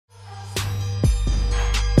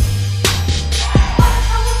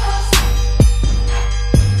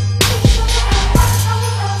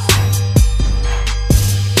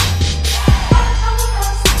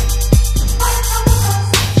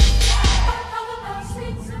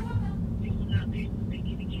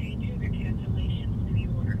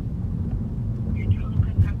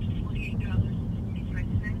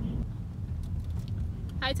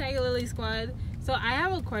Tiger Lily Squad. So I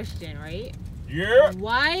have a question, right? Yeah.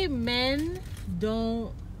 Why men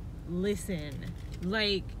don't listen?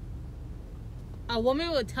 Like, a woman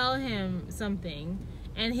would tell him something,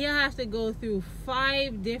 and he'll have to go through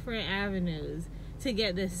 5 different avenues to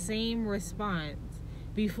get the same response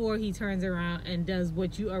before he turns around and does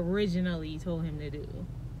what you originally told him to do.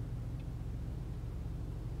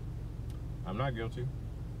 I'm not guilty.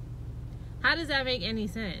 How does that make any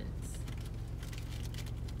sense?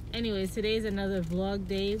 Anyways, today's another vlog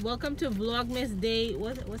day. Welcome to Vlogmas day.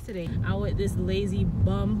 What's today? I'm with this lazy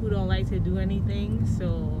bum who don't like to do anything.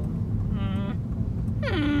 So,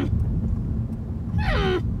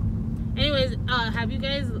 anyways, have you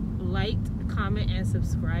guys liked, comment, and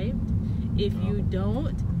subscribed? If you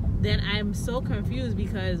don't, then I'm so confused,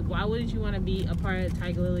 because why wouldn't you want to be a part of the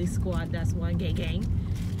Tiger Lily Squad? That's one gang.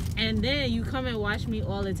 And then you come and watch me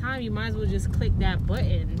all the time. You might as well just click that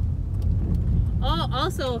button. Oh,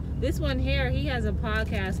 also, this one here, he has a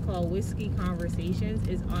podcast called Whiskey Conversations.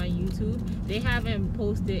 It's on YouTube. They haven't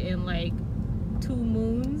posted in like 2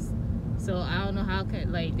 moons. So I don't know how,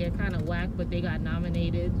 like, they're kind of whack, but they got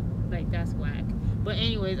nominated. Like, that's whack. But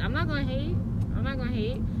anyways, I'm not going to hate. I'm not going to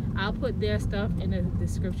hate. I'll put their stuff in the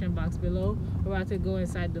description box below. We're about to go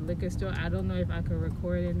inside the liquor store. I don't know if I can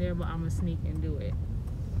record in there, but I'm going to sneak and do it.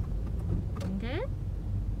 Okay?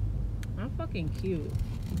 I'm fucking cute.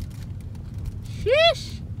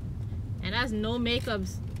 Sheesh! And that's no makeup,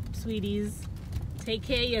 sweeties. Take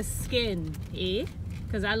care of your skin, eh?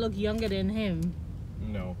 Because I look younger than him.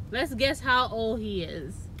 No. Let's guess how old he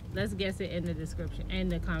is. Let's guess it in the description, in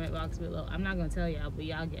the comment box below. I'm not going to tell y'all, but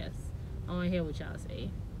y'all guess. I want to hear what y'all say.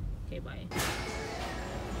 Okay, bye.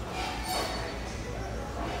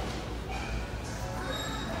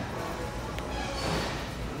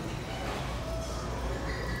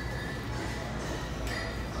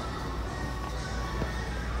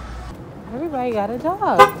 Everybody got a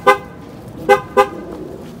dog.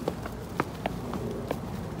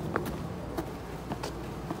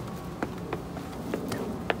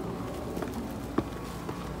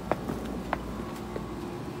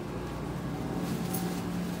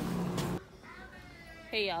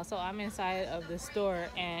 Hey y'all, so I'm inside of the store,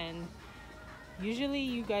 and usually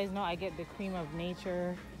you guys know I get the Cream of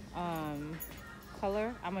Nature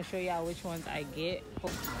color. I'm gonna show y'all which ones I get.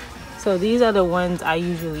 So these are the ones I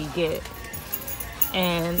usually get,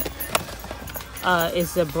 and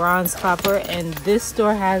it's the bronze copper, and this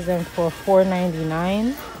store has them for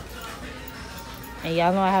 $4.99. And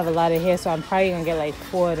y'all know I have a lot of hair, so I'm probably gonna get like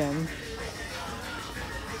 4 of them.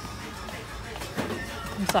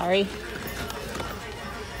 I'm sorry.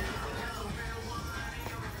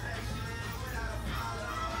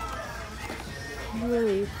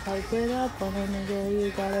 Really pipe it up on a nigga.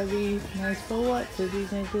 You gotta be nice for what to these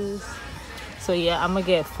niggas. So yeah, I'm gonna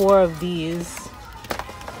get 4 of these,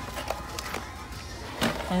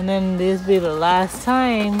 and then this be the last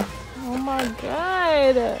time. Oh my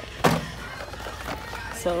god.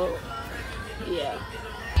 So yeah.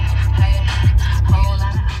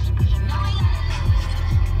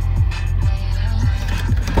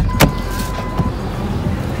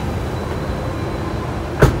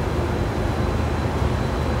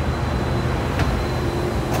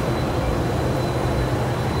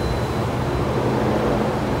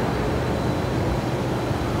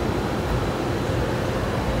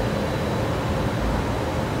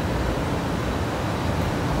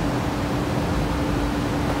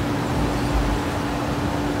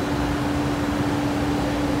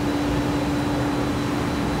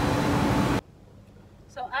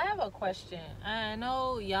 Question. I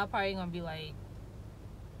know y'all probably gonna be like,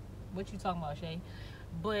 what you talking about, Shay?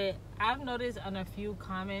 But I've noticed on a few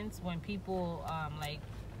comments when people like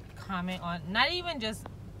comment on not even just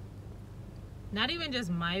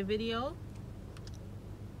my video,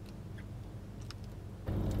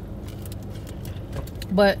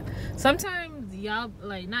 but sometimes y'all,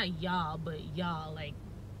 like, not y'all, but y'all, like,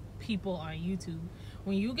 people on YouTube,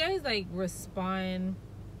 when you guys like respond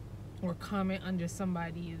or comment under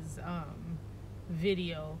somebody's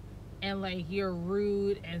video, and like you're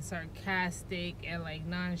rude and sarcastic and like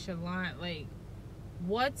nonchalant, like,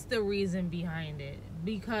 what's the reason behind it?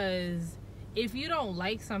 Because if you don't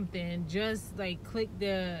like something, just like click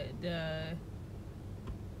the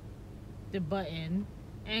button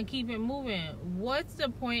and keep it moving. What's the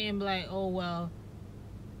point in like, oh well,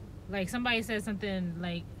 like somebody said something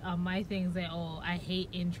like my things that, oh, I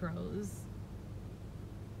hate intros.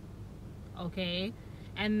 Okay,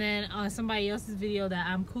 and then on somebody else's video that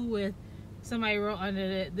I'm cool with, somebody wrote under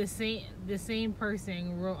it, the same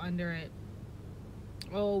person wrote under it,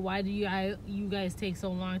 oh, why do you guys take so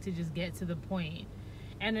long to just get to the point?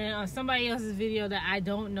 And then on somebody else's video that I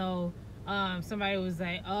don't know, somebody was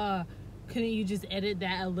like, couldn't you just edit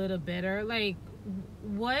that a little better? Like,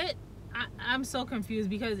 what? I'm so confused,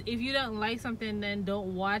 because if you don't like something, then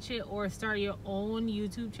don't watch it, or start your own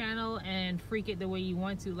YouTube channel and freak it the way you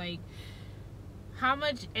want to. Like, how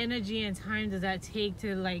much energy and time does that take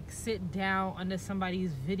to like sit down under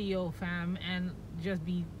somebody's video, fam, and just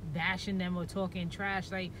be bashing them or talking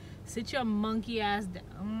trash? Like, sit your monkey ass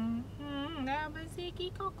down.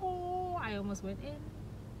 I almost went in.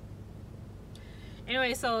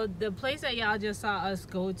 Anyway, so the place that y'all just saw us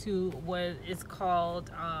go to it's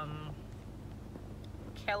called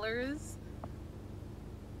Keller's.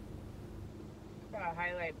 Gotta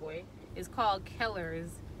highlight, boy. It's called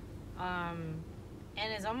Keller's.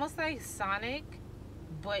 And it's almost like Sonic,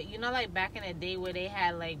 but you know, like back in the day where they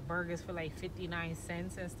had like burgers for like 59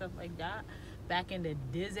 cents and stuff like that, back in the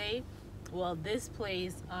Disney. Well, this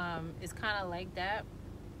place is kind of like that,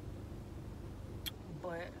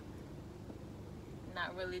 but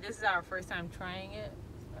not really. This is our first time trying it.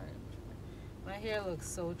 Sorry. My hair looks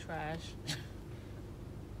so trash.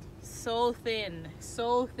 So thin,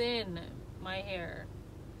 my hair.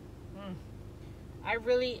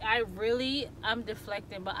 I'm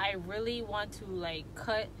deflecting, but I really want to like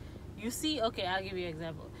cut. You see, okay, I'll give you an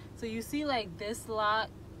example. So you see like this lock,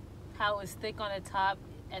 how it's thick on the top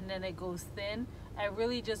and then it goes thin. I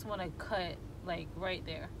really just want to cut like right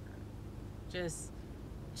there. Just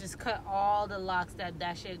cut all the locks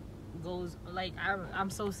that shit goes. Like, I'm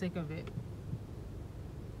so sick of it.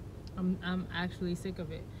 I'm actually sick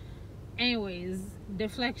of it. Anyways,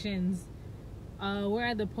 deflections. We're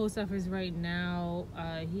at the post office right now.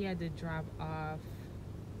 He had to drop off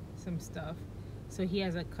some stuff, so he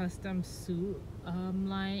has a custom suit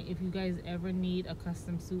line. If you guys ever need a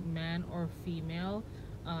custom suit, man or female,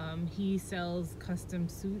 he sells custom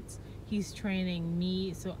suits. He's training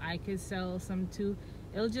me so I could sell some too.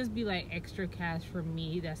 It'll just be like extra cash for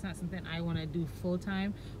me. That's not something I want to do full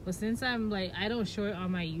time, but since I'm like, I don't show it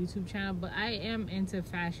on my YouTube channel, but I am into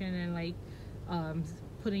fashion and like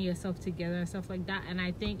putting yourself together and stuff like that. And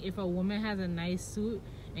I think if a woman has a nice suit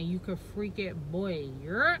and you could freak it, boy,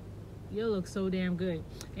 you'll look so damn good.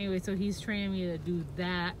 Anyway, so he's training me to do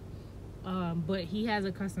that. But he has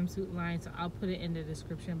a custom suit line, so I'll put it in the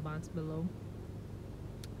description box below.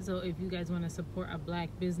 So if you guys want to support a black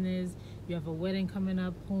business, you have a wedding coming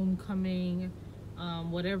up, homecoming,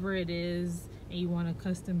 whatever it is, and you want a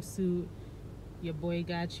custom suit, your boy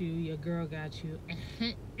got you, your girl got you.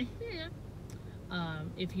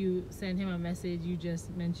 If you send him a message, you just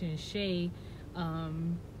mention Shay,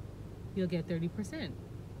 you'll get 30%.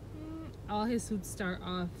 All his suits start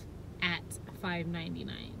off at $5.99,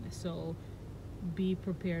 so be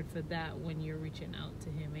prepared for that when you're reaching out to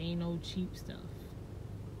him. Ain't no cheap stuff.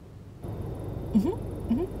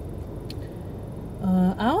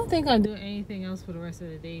 I don't think I'll do anything else for the rest of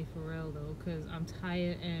the day, for real though, because I'm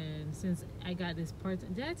tired. And since I got this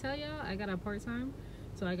part-time, did I tell y'all I got a part-time?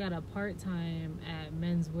 So I got a part-time at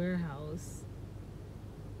Men's Warehouse.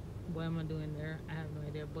 What am I doing there? I have no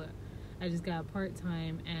idea, but I just got a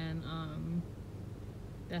part-time, and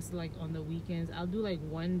that's like on the weekends. I'll do like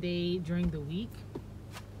one day during the week,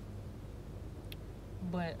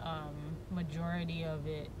 but majority of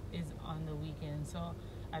it is on the weekend. So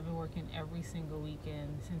I've been working every single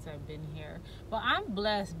weekend since I've been here. But I'm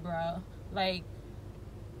blessed, bro. Like,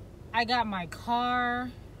 I got my car.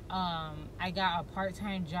 I got a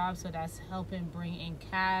part-time job, so that's helping bring in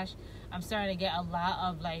cash. I'm starting to get a lot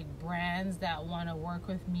of like brands that want to work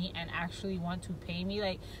with me and actually want to pay me.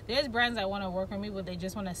 Like, there's brands that want to work with me, but they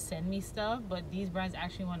just want to send me stuff, but these brands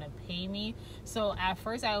actually want to pay me. So at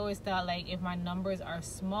first I always thought like, if my numbers are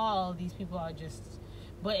small, these people are just,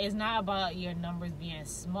 but it's not about your numbers being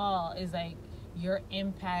small. It's like your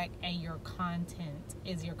impact and your content.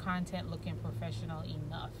 Is your content looking professional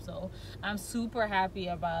enough? So I'm super happy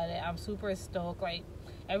about it. I'm super stoked. Like,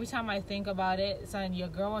 every time I think about it, son, your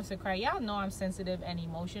girl wants to cry. Y'all know I'm sensitive and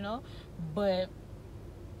emotional, but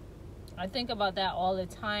I think about that all the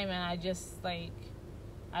time, and I just like,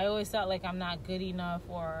 I always thought like I'm not good enough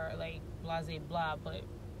or like blah blah blah, but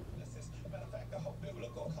matter of fact, the whole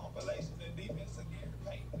biblical compilations and defense again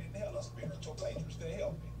pain and hell a spiritual places to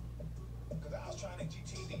help me. Because I was trying to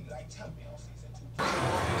GTD like Tommy on season 2.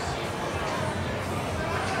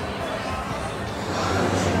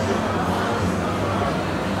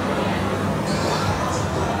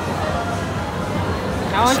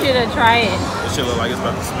 I want you to try it. This shit look like it's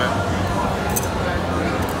about to smack.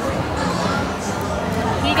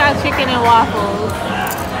 He got chicken and waffles.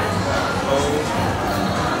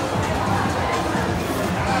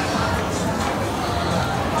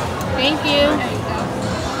 Thank you.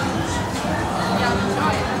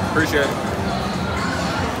 Appreciate it.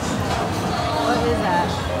 What is that?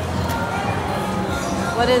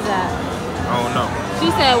 What is that? I don't know.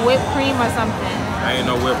 She said whipped cream or something. I ain't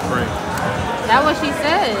no whipped cream. That's what she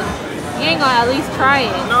said. You ain't gonna at least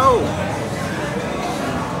try it. No.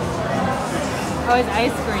 Oh, it's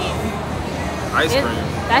ice cream. Ice cream.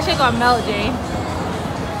 That shit gonna melt, Jay.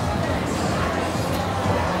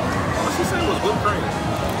 What she said was whipped cream.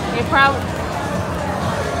 It probably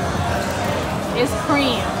it's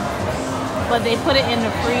cream, but they put it in the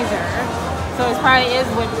freezer, so it probably is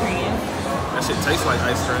whipped cream. That shit tastes like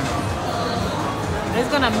ice cream. It's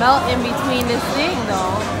gonna melt in between this thing,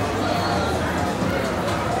 though.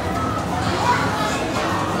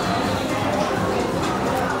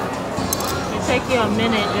 It takes you a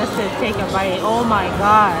minute just to take a bite. Oh my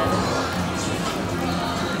god.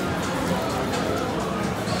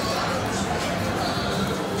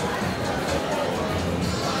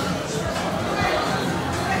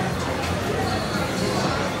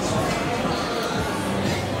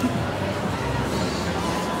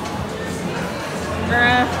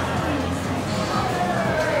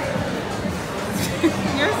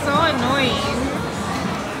 You're so annoying.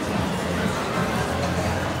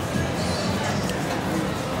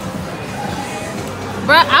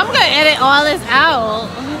 Bruh, I'm gonna edit all this out.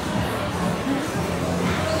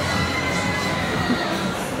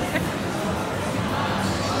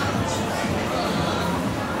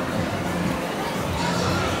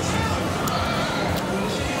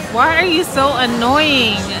 Why are you so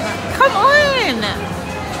annoying? Come on!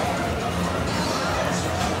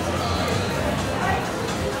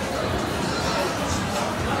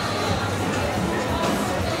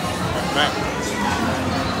 Back.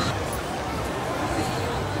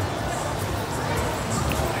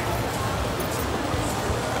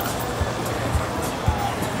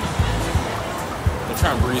 Don't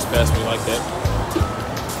try and breeze past me like that.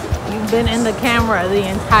 You've been in the camera the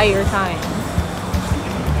entire time.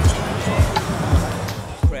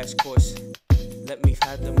 Crash course. Let me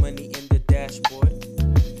hide the money in the dashboard.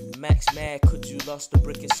 Max mad, could you lost the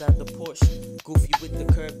brick inside the Porsche? Goofy with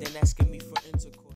the curve, then asking me for intercourse.